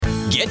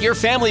Get your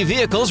family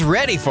vehicles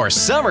ready for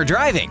summer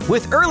driving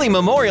with early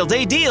Memorial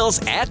Day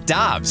deals at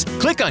Dobbs.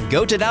 Click on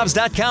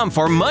GoToDobbs.com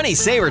for money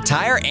saver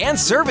tire and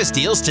service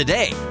deals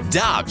today.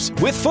 Dobbs,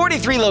 with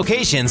 43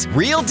 locations,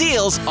 real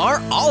deals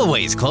are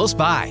always close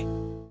by.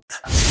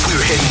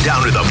 We're heading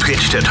down to the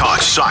pitch to talk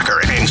soccer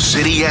and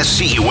City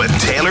SC with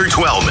Taylor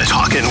Twellman.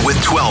 Talking with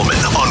Twellman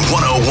on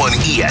 101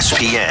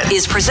 ESPN.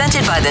 Is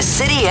presented by the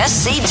City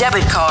SC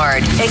debit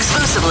card,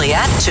 exclusively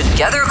at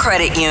Together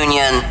Credit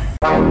Union.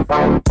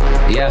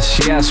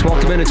 Yes.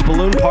 Welcome in. It's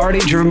Balloon Party,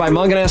 driven by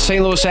Munganess,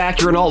 St. Louis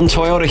Acura, and Alton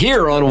Toyota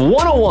here on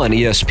 101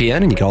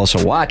 ESPN. And you can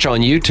also watch on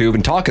YouTube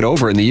and talk it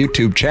over in the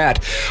YouTube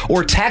chat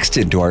or text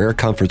into our Air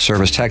Comfort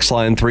Service text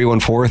line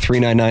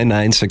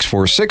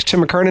 314-399-9646.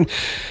 Tim McKernan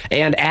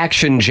and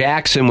Action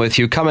Jackson with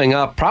you. Coming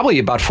up, probably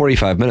about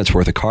 45 minutes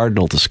worth of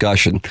Cardinal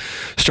discussion.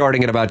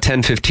 Starting at about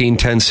 10:15,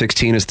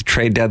 10:16 as the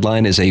trade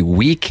deadline is a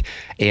week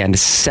and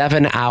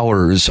 7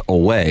 hours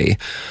away.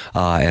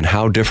 And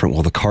how different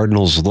will the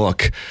Cardinals look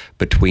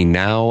between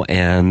now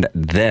and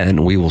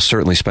then? We will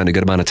certainly spend a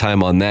good amount of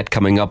time on that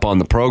coming up on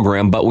the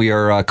program, but we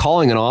are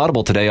calling an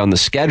audible today on the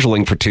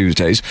scheduling for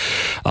Tuesdays.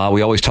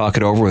 We always talk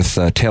it over with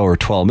Taylor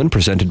Twellman,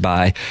 presented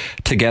by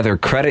Together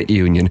Credit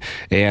Union.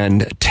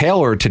 And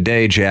Taylor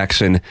today,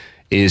 Jackson,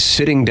 is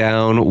sitting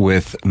down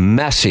with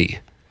Messi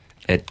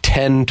at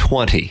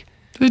 10:20.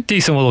 A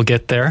decent little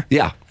get there.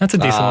 Yeah. That's a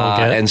decent little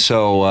get. And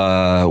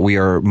so we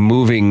are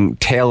moving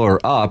Taylor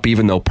up,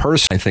 even though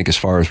personally, I think as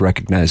far as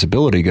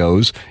recognizability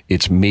goes,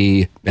 it's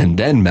me and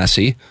then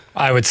Messi.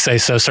 I would say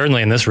so,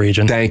 certainly in this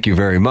region. Thank you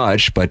very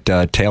much, but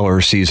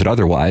Taylor sees it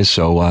otherwise,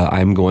 so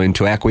I'm going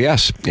to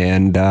acquiesce.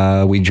 And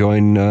we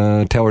join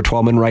Taylor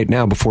Twellman right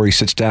now before he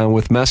sits down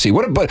with Messi.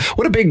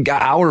 What a big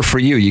hour for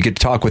you. You get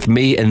to talk with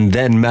me and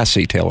then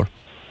Messi, Taylor.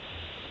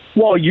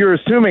 Well, you're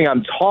assuming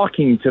I'm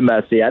talking to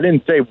Messi. I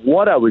didn't say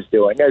what I was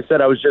doing. I said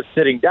I was just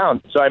sitting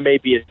down. So I may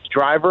be his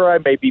driver. I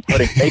may be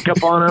putting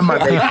makeup on him. I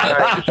may be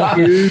trying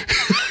his shoes.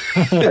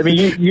 I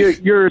mean,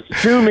 you're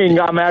assuming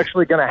I'm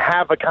actually going to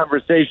have a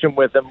conversation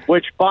with him,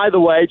 which, by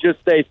the way, just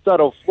a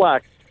subtle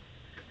flex,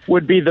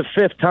 would be the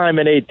 5th time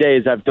in 8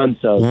 days I've done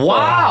so.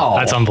 Wow.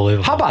 That's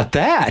unbelievable. How about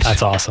that?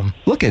 That's awesome.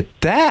 Look at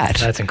that.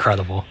 That's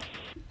incredible.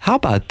 How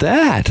about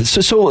that?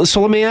 So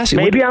let me ask you.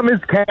 Maybe I'm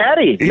his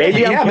caddy. Maybe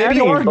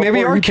you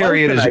are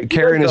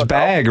carrying his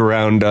bag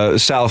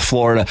around South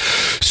Florida.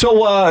 So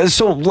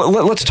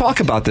let's talk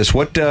about this.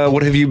 What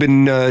have you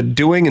been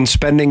doing and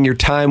spending your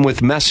time with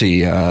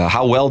Messi?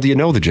 How well do you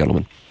know the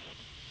gentleman?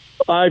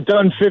 I've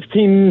done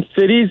 15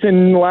 cities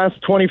in the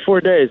last 24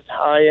 days.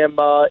 I am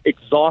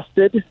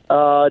exhausted.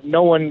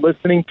 No one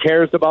listening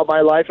cares about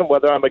my life and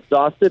whether I'm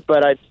exhausted,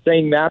 but I'm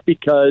saying that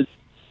because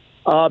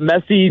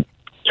Messi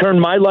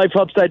turned my life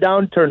upside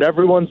down, turned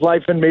everyone's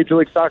life in Major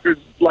League Soccer's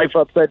life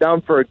upside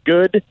down for a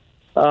good.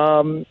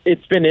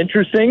 It's been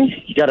interesting.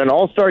 You got an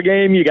All-Star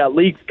game, you got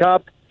Leagues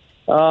Cup.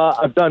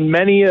 I've done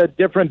many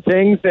different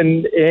things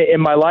in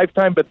my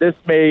lifetime, but this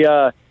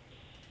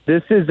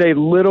is a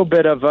little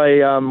bit of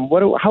a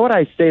how would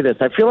I say this?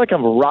 I feel like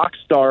I'm a rock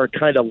star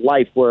kind of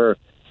life where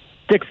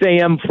 6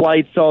 a.m.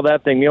 flights, all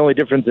that thing. The only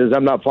difference is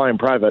I'm not flying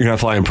private. You're not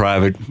flying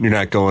private. You're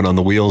not going on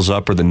the Wheels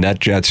Up or the Net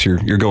Jets.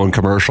 You're going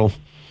commercial.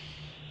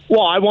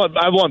 Well, I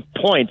want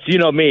points. You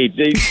know me,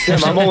 Tim.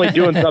 I'm only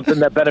doing something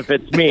that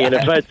benefits me, and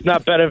if it's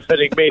not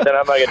benefiting me, then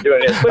I'm not going to do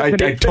it. Listen, I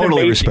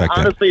totally respect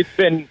that. Honestly,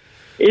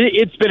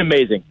 it's been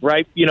amazing,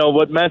 right? You know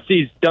what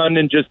Messi's done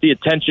and just the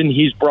attention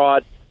he's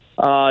brought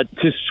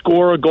to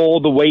score a goal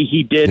the way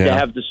he did, to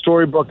have the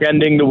storybook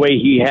ending the way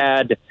he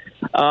had.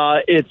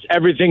 It's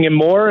everything and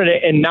more.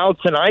 And now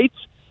tonight,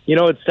 you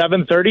know, at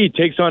 7:30, he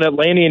takes on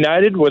Atlanta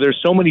United, where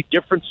there's so many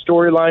different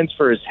storylines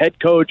for his head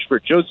coach, for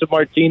Joseph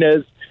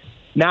Martinez.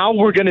 Now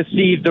we're going to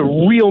see the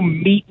real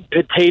meat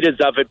and potatoes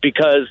of it,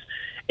 because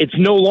it's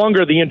no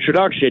longer the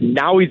introduction.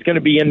 Now he's going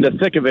to be in the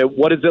thick of it.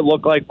 What does it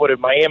look like? What did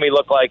Miami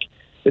look like?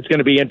 It's going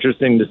to be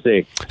interesting to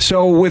see.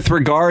 So with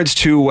regards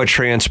to what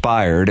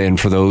transpired, and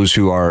for those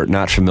who are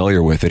not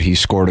familiar with it, he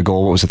scored a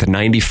goal, what was it, the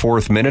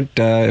 94th minute,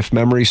 if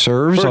memory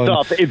serves? First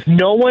off, if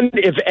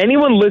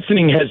anyone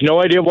listening has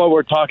no idea what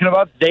we're talking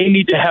about, they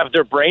need to have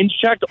their brains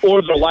checked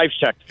or their life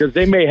checked, because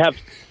they may have,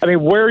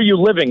 where are you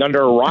living,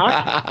 under a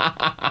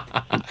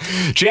rock?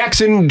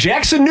 Jackson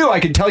knew. I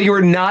could tell you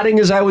were nodding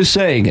as I was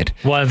saying it.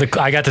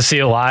 I got to see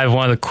it live,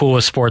 one of the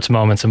coolest sports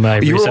moments in my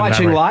recent memory. You were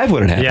watching live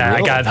when it happened? Yeah,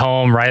 really? I got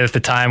home right at the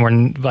time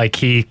when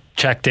he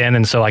checked in,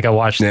 and so I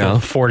watched the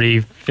 40,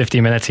 50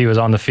 minutes he was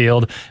on the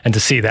field, and to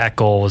see that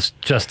goal was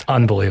just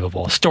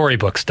unbelievable.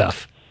 Storybook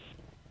stuff.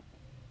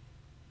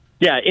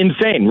 Yeah,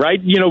 insane,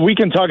 right? You know, we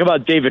can talk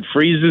about David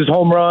Freeze's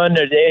home run.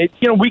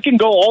 We can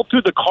go all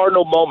through the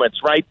Cardinal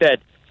moments, right, that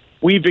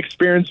we've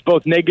experienced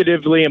both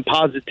negatively and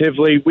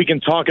positively. We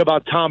can talk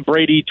about Tom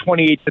Brady,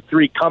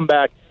 28-3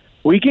 comeback.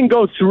 We can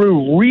go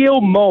through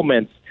real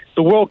moments,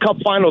 the World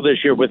Cup final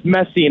this year with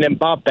Messi and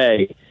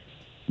Mbappe.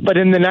 But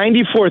in the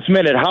 94th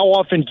minute, how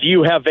often do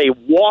you have a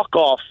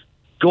walk-off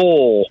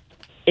goal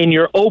in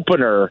your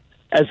opener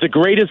as the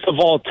greatest of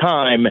all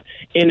time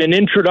in an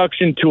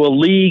introduction to a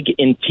league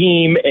and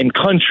team and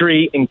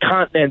country and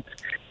continent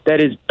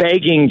that is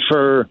begging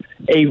for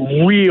a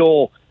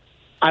real,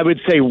 I would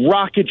say,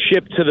 rocket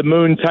ship to the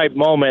moon type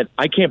moment.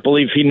 I can't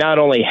believe he not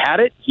only had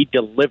it, he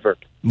delivered.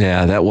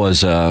 Yeah, that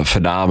was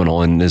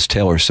phenomenal. And as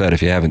Taylor said,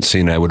 if you haven't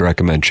seen it, I would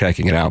recommend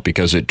checking it out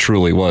because it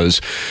truly was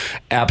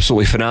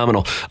absolutely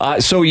phenomenal.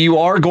 So you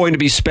are going to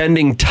be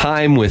spending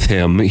time with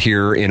him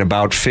here in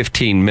about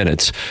 15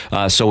 minutes.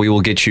 So we will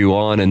get you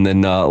on and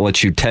then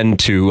let you tend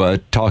to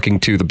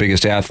talking to the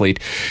biggest athlete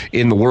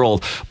in the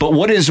world. But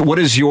what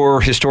is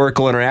your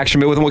historical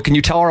interaction with him? What can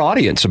you tell our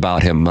audience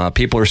about him?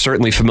 People are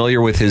certainly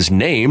familiar with his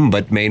name,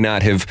 but may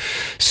not have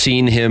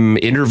seen him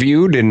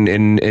interviewed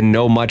and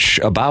know much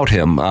about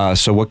him.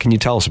 So what can you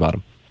tell us about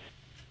him?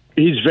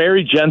 He's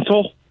very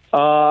gentle.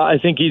 I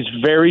think he's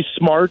very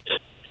smart.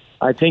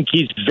 I think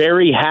he's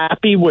very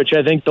happy, which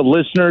I think the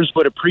listeners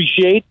would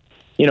appreciate.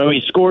 You know,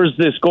 he scores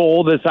this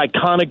goal, this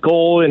iconic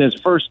goal in his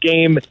first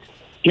game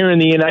here in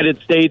the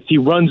United States. He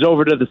runs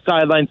over to the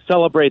sideline,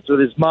 celebrates with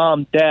his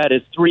mom, dad,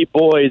 his 3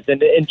 boys,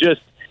 and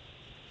just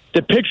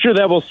the picture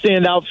that will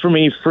stand out for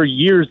me for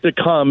years to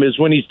come is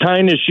when he's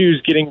tying his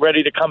shoes, getting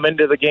ready to come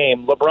into the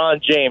game.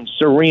 LeBron James,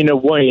 Serena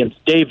Williams,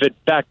 David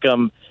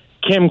Beckham,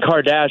 Kim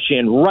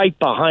Kardashian right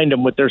behind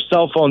him with their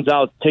cell phones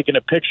out, taking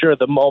a picture of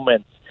the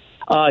moment.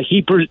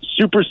 He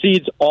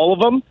supersedes all of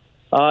them.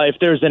 If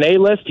there's an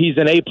A-list, he's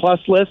an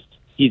A-plus list.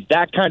 He's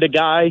that kind of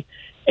guy.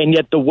 And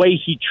yet the way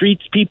he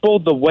treats people,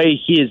 the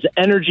way his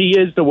energy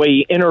is, the way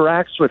he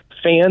interacts with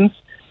fans,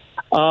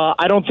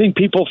 I don't think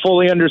people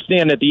fully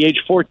understand. At the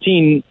age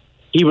 14,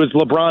 he was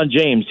LeBron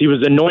James. He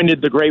was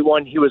anointed the great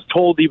one. He was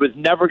told he was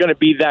never going to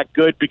be that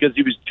good because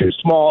he was too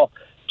small,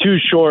 too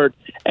short,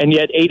 and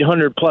yet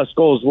 800-plus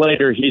goals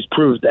later, he's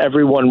proved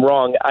everyone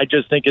wrong. I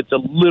just think it's a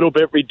little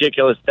bit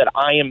ridiculous that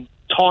I am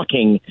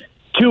talking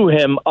to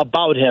him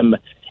about him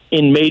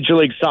in Major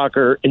League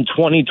Soccer in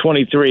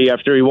 2023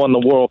 after he won the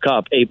World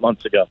Cup 8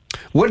 months ago.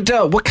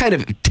 What kind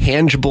of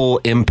tangible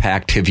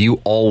impact have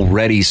you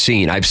already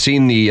seen? I've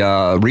seen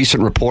the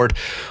recent report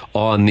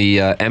on the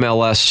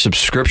MLS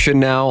subscription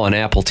now on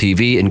Apple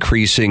TV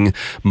increasing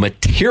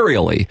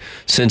materially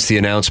since the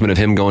announcement of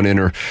him going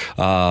into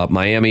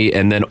Miami,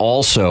 and then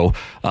also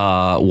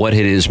what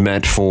it has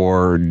meant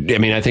for. I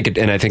mean, I think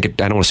I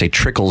don't want to say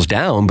trickles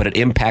down, but it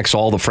impacts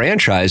all the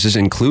franchises,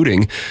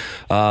 including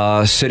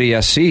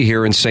City SC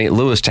here in St.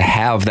 Louis, to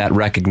have that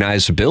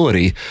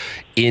recognizability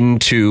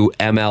into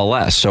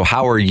MLS. So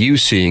how are you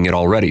seeing it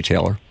already,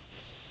 Taylor?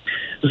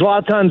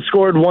 Zlatan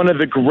scored one of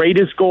the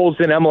greatest goals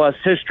in MLS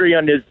history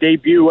on his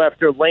debut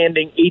after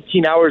landing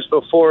 18 hours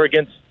before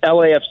against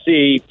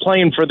LAFC,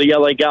 playing for the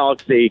LA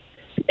Galaxy.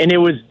 And it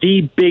was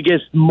the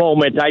biggest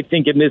moment, I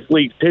think, in this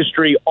league's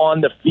history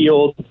on the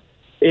field.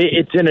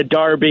 It's in a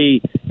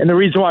derby. And the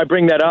reason why I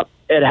bring that up,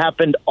 it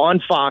happened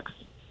on Fox,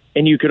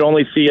 and you could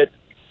only see it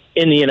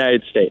in the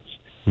United States.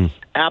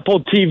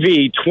 Apple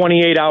TV,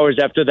 28 hours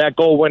after that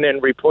goal went in,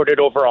 reported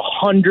over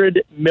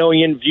 100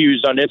 million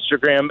views on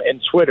Instagram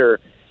and Twitter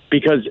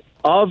because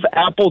of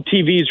Apple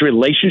TV's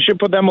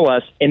relationship with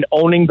MLS and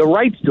owning the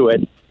rights to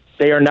it.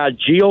 They are not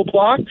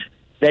geo-blocked.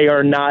 They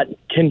are not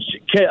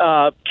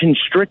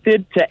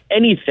constricted to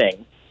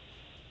anything.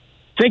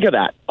 Think of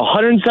that.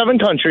 107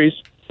 countries,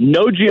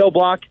 no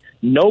geo-block,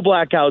 no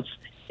blackouts.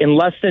 In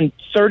less than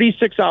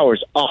 36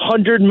 hours,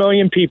 100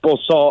 million people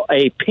saw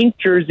a pink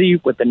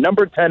jersey with the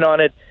number 10 on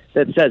it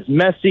that says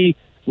Messi,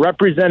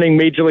 representing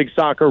Major League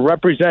Soccer,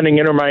 representing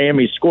Inter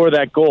Miami, score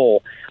that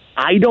goal.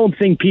 I don't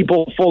think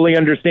people fully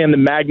understand the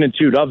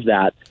magnitude of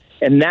that,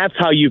 and that's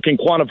how you can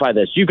quantify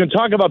this. You can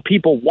talk about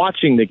people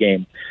watching the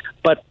game,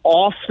 but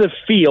off the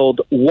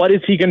field, what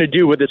is he going to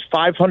do with his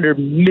 500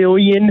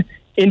 million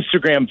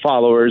Instagram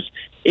followers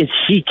is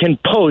he can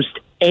post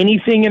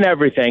anything and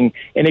everything,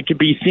 and it could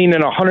be seen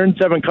in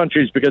 107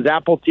 countries because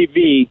Apple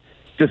TV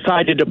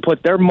decided to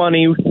put their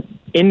money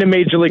into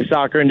Major League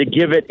Soccer and to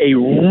give it a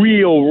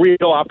real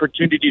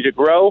opportunity to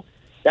grow.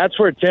 That's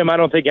where, Tim, I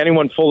don't think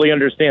anyone fully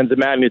understands the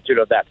magnitude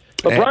of that.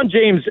 LeBron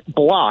James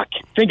block,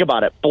 think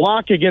about it,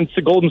 block against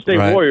the Golden State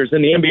Warriors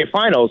in the NBA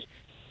Finals,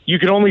 you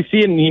can only see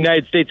it in the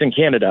United States and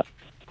Canada.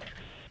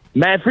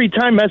 Every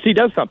time Messi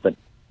does something,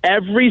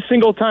 every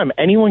single time,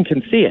 anyone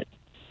can see it.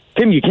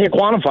 Tim, you can't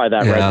quantify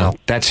that right now.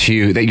 That's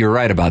huge. You're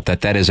right about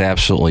that. That is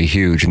absolutely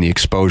huge, and the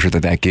exposure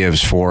that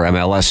gives for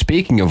MLS.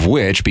 Speaking of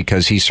which,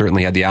 because he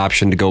certainly had the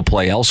option to go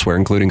play elsewhere,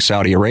 including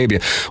Saudi Arabia,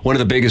 one of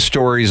the biggest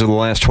stories of the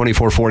last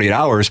 24, 48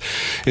 hours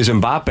is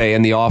Mbappe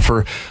and the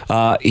offer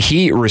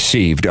he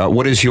received.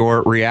 What is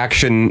your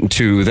reaction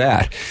to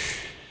that?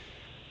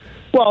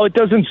 Well, it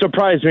doesn't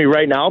surprise me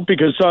right now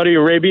because Saudi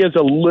Arabia is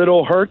a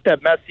little hurt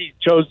that Messi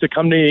chose to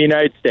come to the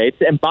United States.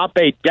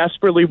 Mbappe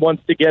desperately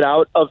wants to get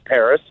out of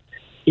Paris.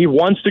 He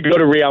wants to go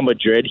to Real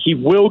Madrid. He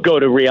will go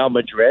to Real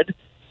Madrid,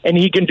 and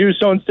he can do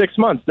so in 6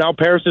 months. Now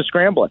Paris is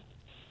scrambling.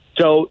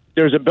 So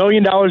there's $1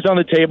 billion on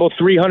the table.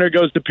 300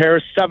 goes to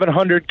Paris.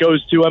 700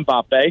 goes to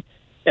Mbappe.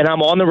 And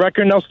I'm on the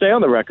record, and I'll stay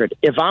on the record.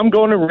 If I'm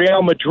going to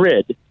Real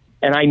Madrid,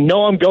 and I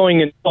know I'm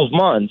going in 12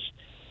 months,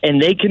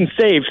 and they can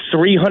save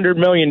 $300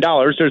 million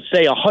or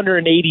say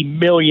 180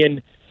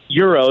 million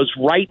euros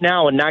right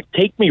now and not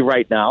take me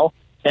right now,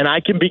 and I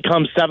can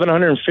become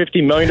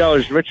 $750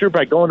 million richer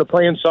by going to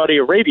play in Saudi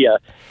Arabia.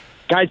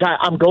 Guys,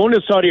 I'm going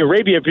to Saudi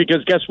Arabia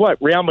because guess what?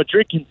 Real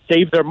Madrid can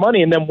save their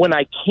money, and then when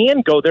I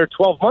can go there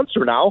 12 months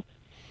from now,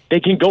 they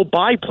can go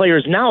buy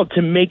players now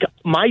to make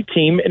my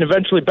team and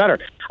eventually better.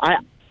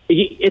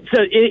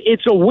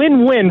 It's a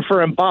win-win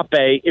for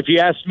Mbappe, if you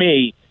ask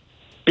me,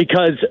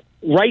 because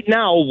right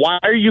now, why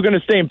are you going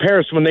to stay in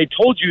Paris when they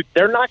told you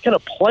they're not going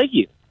to play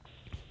you?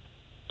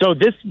 So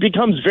this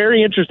becomes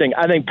very interesting.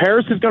 I think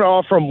Paris is going to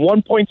offer him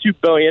 $1.2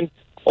 billion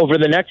over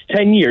the next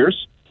 10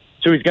 years,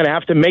 so he's going to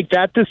have to make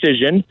that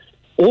decision,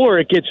 or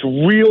it gets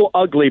real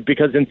ugly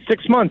because in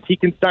 6 months he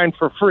can sign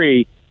for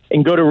free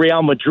and go to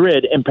Real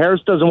Madrid, and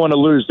Paris doesn't want to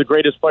lose the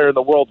greatest player in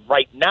the world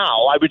right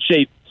now. I would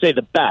say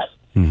the best,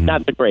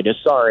 not the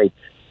greatest, sorry.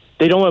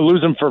 They don't want to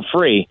lose him for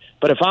free.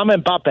 But if I'm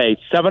Mbappe,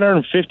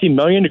 $750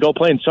 million to go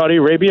play in Saudi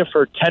Arabia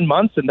for 10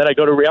 months, and then I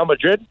go to Real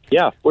Madrid,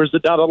 yeah, where's the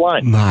dotted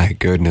line? My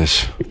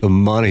goodness, the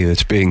money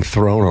that's being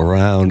thrown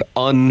around,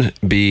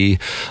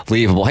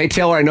 unbelievable. Hey,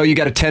 Taylor, I know you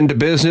got to tend to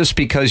business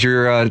because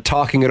you're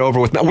talking it over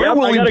with... I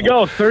got to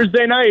go.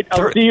 Thursday night.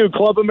 I'll see you,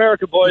 Club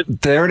America, boys.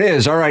 There it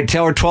is. All right,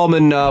 Taylor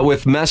Twellman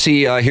with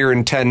Messi here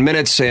in 10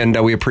 minutes,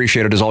 and we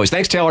appreciate it as always.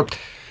 Thanks, Taylor.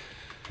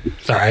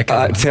 Sorry,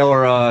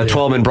 Taylor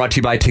Twellman, brought to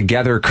you by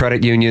Together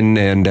Credit Union,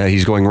 and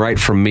he's going right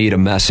from me to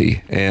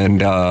Messi.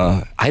 And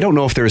I don't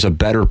know if there's a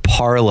better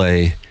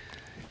parlay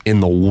in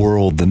the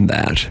world than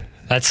that.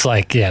 That's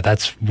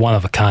that's one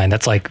of a kind.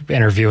 That's like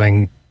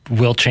interviewing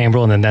Wilt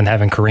Chamberlain and then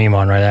having Kareem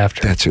on right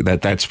after.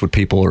 That's what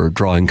people are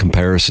drawing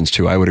comparisons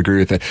to. I would agree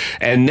with that.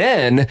 And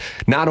then,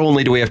 not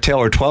only do we have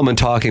Taylor Twellman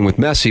talking with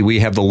Messi, we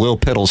have the Lil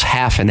Piddles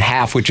Half and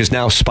Half, which is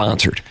now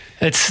sponsored.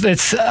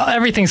 It's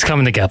everything's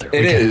coming together.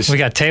 We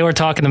got Taylor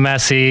talking to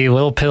Messi,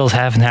 Lil Piddles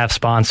Half and Half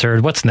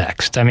sponsored. What's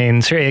next? I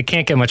mean, it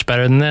can't get much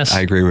better than this.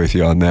 I agree with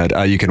you on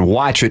that. You can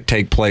watch it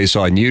take place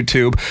on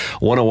YouTube,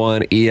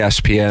 101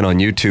 ESPN on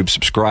YouTube.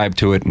 Subscribe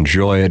to it,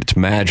 enjoy it. It's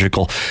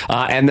magical.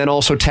 And then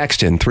also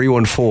text in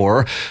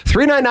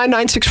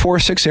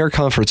 314-399-9646 Air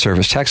Comfort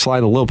Service. Text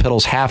line, the Lil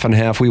Piddles Half and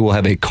Half. We will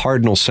have a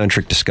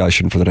Cardinal-centric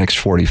discussion for the next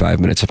 45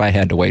 minutes if I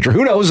had to wager.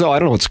 Who knows, though? I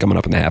don't know what's coming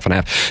up in the Half and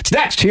Half. It's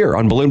next here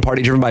on Balloon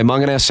Party, driven by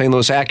Munganess, St.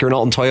 Louis Acura, and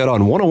Alton Toyota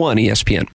on 101 ESPN.